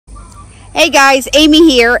Hey guys, Amy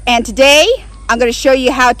here, and today I'm going to show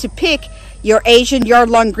you how to pick your Asian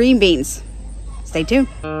yard-long green beans. Stay tuned.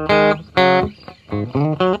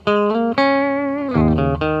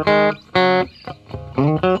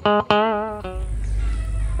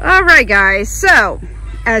 Alright guys, so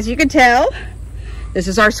as you can tell, this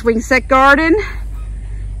is our swing set garden,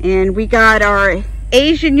 and we got our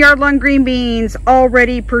Asian yard-long green beans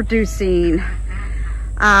already producing.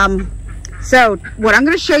 So what I'm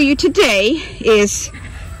going to show you today is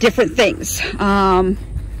different things.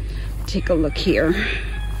 Take a look here.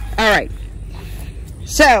 All right.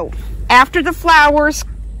 So after the flowers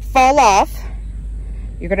fall off,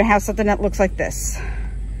 you're going to have something that looks like this.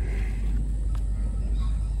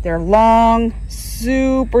 They're long,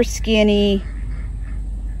 super skinny.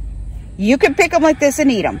 You can pick them like this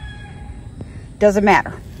and eat them. Doesn't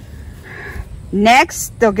matter.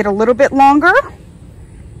 Next, they'll get a little bit longer.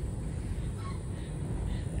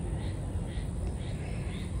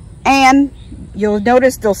 And you'll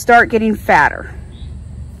notice they'll start getting fatter.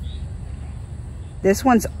 This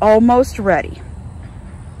one's almost ready.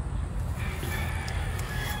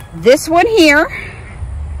 This one here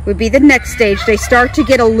would be the next stage. They start to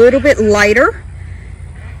get a little bit lighter.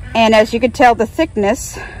 And as you can tell, the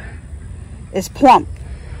thickness is plump.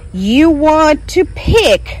 You want to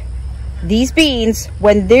pick these beans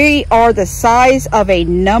when they are the size of a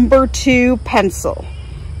number 2 pencil.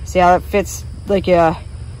 See how it fits like a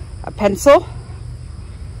pencil?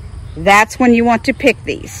 That's when you want to pick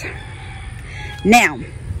these. Now,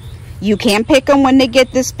 you can pick them when they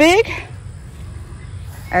get this big.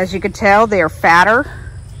 As you can tell, they are fatter.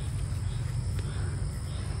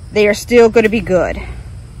 They are still going to be good.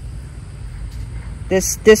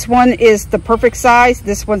 This one is the perfect size.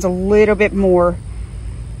 This one's a little bit more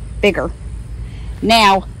bigger.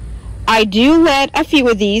 Now, I do let a few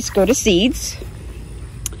of these go to seeds.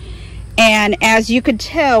 And as you can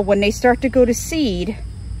tell, when they start to go to seed,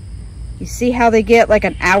 you see how they get like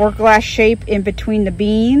an hourglass shape in between the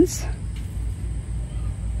beans?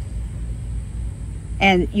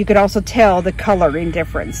 And you could also tell the coloring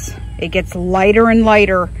difference. It gets lighter and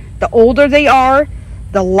lighter. The older they are,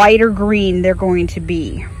 the lighter green they're going to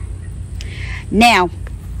be. Now,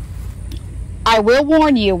 I will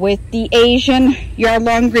warn you, with the Asian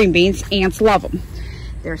yard-long green beans, ants love them.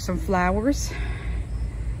 There's some flowers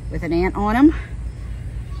with an ant on them.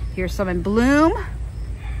 Here's some in bloom,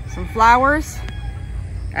 some flowers.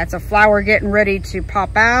 That's a flower getting ready to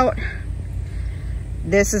pop out.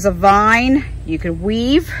 This is a vine you can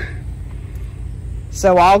weave.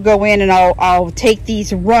 So I'll go in and I'll take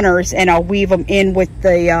these runners and I'll weave them in with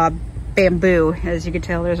the bamboo. As you can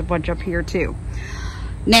tell, there's a bunch up here too.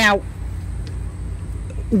 Now,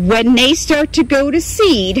 when they start to go to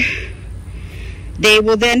seed, they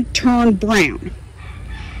will then turn brown.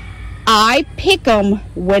 I pick them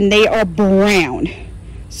when they are brown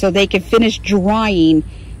so they can finish drying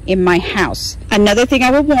in my house. Another thing I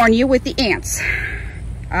will warn you with the ants,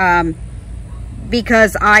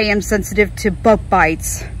 because I am sensitive to bug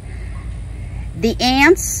bites. The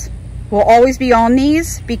ants will always be on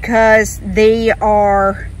these because they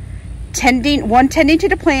are tending to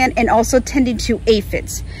the plant and also tending to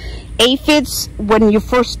aphids. Aphids, when you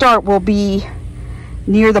first start, will be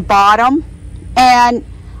near the bottom, and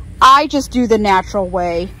I just do the natural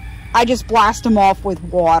way. I just blast them off with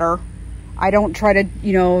water. I don't try to,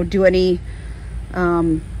 do any,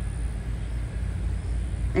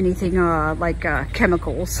 anything like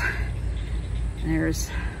chemicals.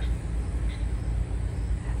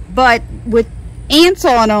 But with ants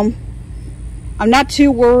on them, I'm not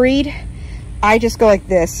too worried. I just go like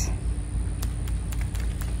this,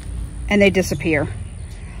 and they disappear.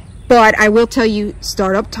 But I will tell you,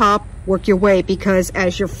 start up top, work your way, because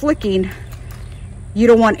as you're flicking, you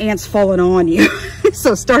don't want ants falling on you.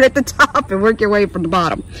 So start at the top and work your way from the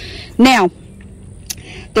bottom. Now,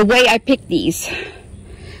 the way I pick these,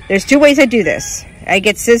 there's 2 ways I do this. I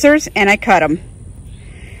get scissors and I cut them.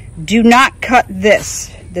 Do not cut this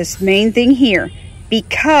main thing here,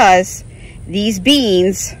 because these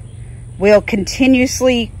beans will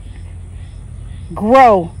continuously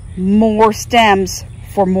grow more stems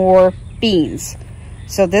for more beans.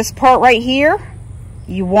 So this part right here,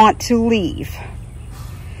 you want to leave.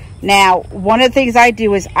 Now, one of the things I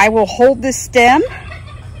do is I will hold this stem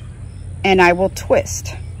and I will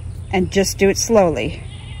twist, and just do it slowly.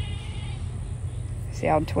 See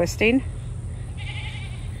how I'm twisting?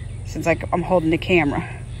 Since I'm holding the camera.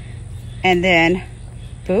 And then,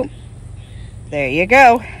 boop, there you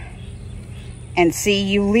go. And see,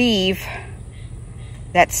 you leave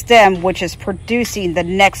that stem, which is producing the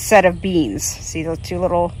next set of beans. See those 2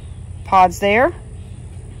 little pods there?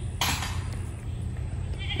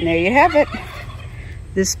 And there you have it.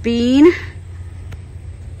 This bean,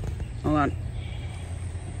 hold on.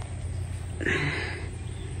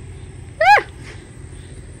 Ah!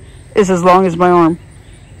 It's as long as my arm.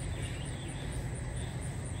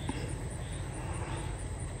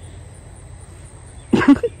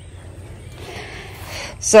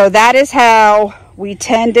 So that is how we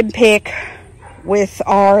tend to pick with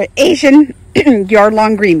our Asian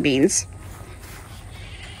yard-long green beans.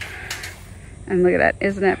 And look at that,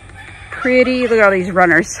 isn't that pretty? Look at all these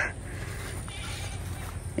runners.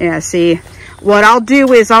 Yeah, see, what I'll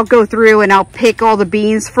do is I'll go through and I'll pick all the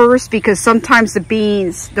beans first, because sometimes the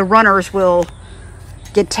beans, the runners will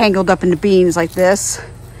get tangled up in the beans like this,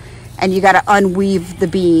 and you got to unweave the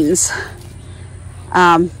beans.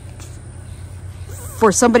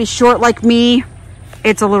 For somebody short like me,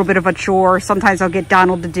 it's a little bit of a chore. Sometimes I'll get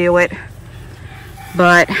Donald to do it.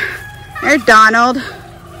 But there's Donald.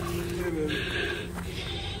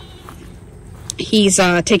 He's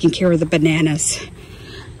taking care of the bananas.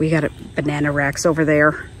 We got banana racks over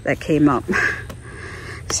there that came up.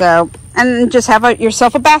 So, and just have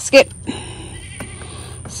yourself a basket.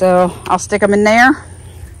 So I'll stick them in there.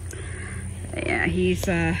 Yeah, he's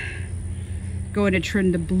going to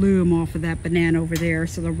trim the bloom off of that banana over there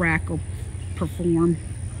so the rack will perform.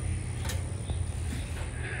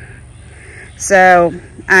 So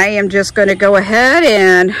I am just going to go ahead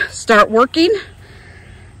and start working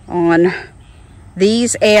on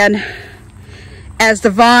these, and as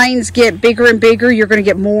the vines get bigger and bigger, you're going to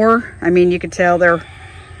get more. I mean, you can tell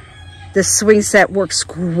this swing set works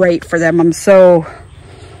great for them.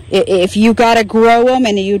 If you got to grow them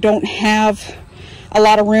and you don't have a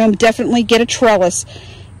lot of room, definitely get a trellis.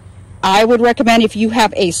 I would recommend, if you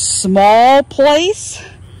have a small place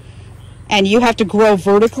and you have to grow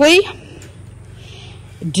vertically,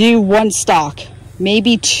 do one stalk,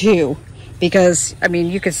 maybe two, because I mean,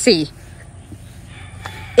 you can see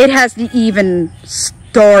it hasn't even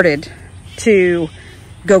started to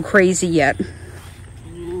go crazy yet.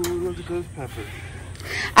 Ooh, look at those peppers.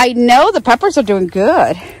 I know the peppers are doing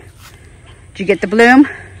good. Did you get the bloom?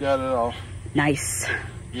 Got it all. Nice.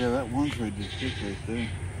 Yeah, that one's ready to stick right there.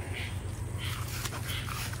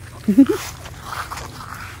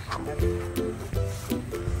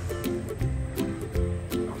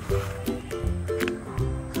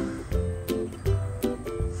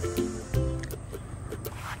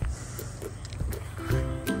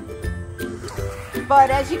 But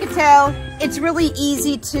as you can tell, it's really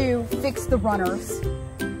easy to fix the runners.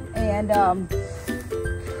 And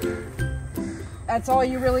that's all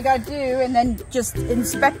you really got to do. And then just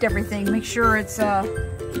inspect everything. Make sure it's,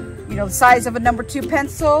 you know, the size of a number 2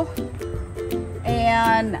 pencil.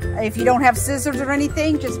 And if you don't have scissors or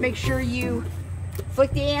anything, just make sure you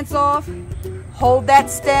flick the ants off, hold that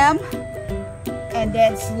stem, and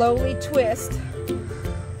then slowly twist.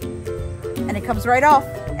 And it comes right off.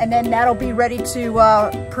 And then that'll be ready to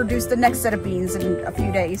produce the next set of beans in a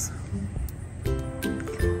few days.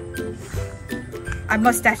 I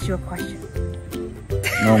must ask you a question.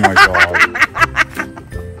 Oh my God.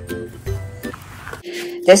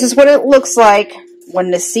 This is what it looks like when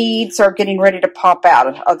the seeds are getting ready to pop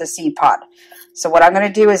out of the seed pod. So what I'm going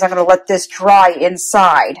to do is I'm going to let this dry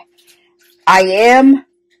inside. I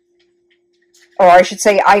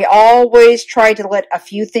always try to let a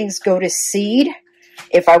few things go to seed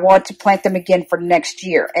if I want to plant them again for next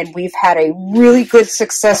year. And we've had a really good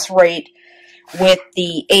success rate with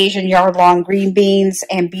the Asian yard-long green beans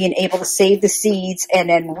and being able to save the seeds and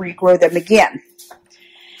then regrow them again.